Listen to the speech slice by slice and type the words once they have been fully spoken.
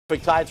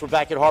Norfolk Tides, we're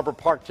back at Harbor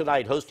Park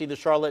tonight, hosting the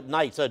Charlotte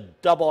Knights, a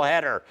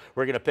doubleheader.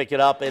 We're going to pick it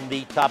up in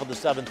the top of the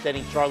seventh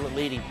inning. Charlotte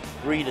leading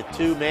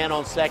 3-2. Man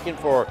on second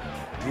for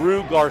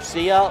Drew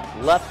Garcia.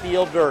 Left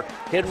fielder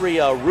Henry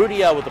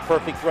Rudia with the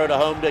perfect throw to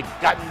home to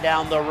gun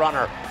down the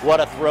runner. What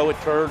a throw it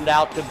turned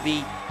out to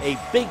be. A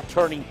big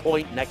turning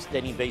point. Next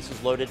inning,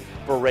 bases loaded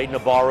for Ray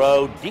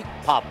Navarro. Deep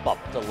pop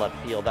up to left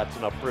field. That's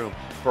enough room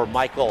for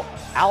Michael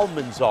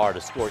Almanzar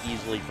to score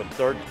easily from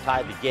third to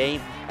tie the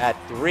game at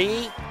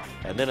 3.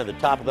 And then in the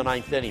top of the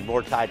ninth inning,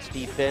 more Tides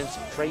defense.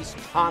 Trace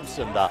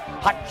Thompson, the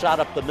hot shot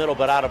up the middle,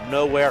 but out of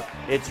nowhere,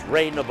 it's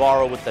Ray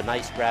Navarro with the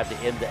nice grab to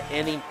end the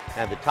inning.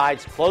 And the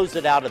Tides close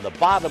it out in the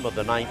bottom of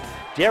the ninth.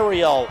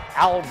 Dariel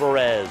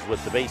Alvarez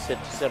with the base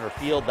hit to center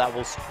field. That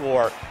will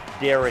score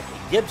Derek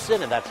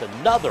Gibson, and that's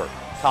another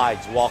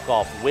Tides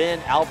walk-off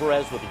win.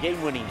 Alvarez with a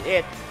game-winning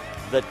hit.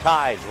 The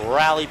Tides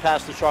rally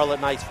past the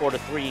Charlotte Knights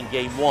 4-3 in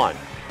Game 1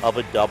 of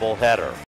a doubleheader.